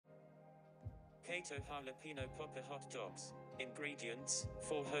Keto jalapeno popper hot dogs. Ingredients: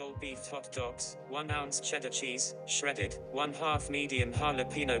 4 whole beef hot dogs, 1 ounce cheddar cheese, shredded, 1/2 medium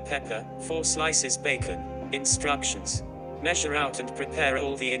jalapeno pepper, 4 slices bacon. Instructions: measure out and prepare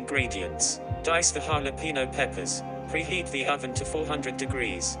all the ingredients. Dice the jalapeno peppers. Preheat the oven to 400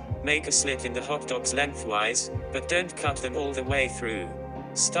 degrees. Make a slit in the hot dogs lengthwise, but don't cut them all the way through.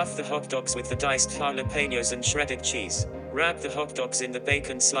 Stuff the hot dogs with the diced jalapenos and shredded cheese. Wrap the hot dogs in the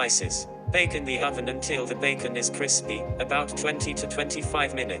bacon slices. Bake in the oven until the bacon is crispy, about 20 to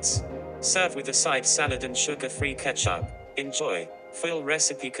 25 minutes. Serve with a side salad and sugar-free ketchup. Enjoy. Full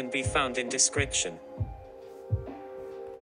recipe can be found in description.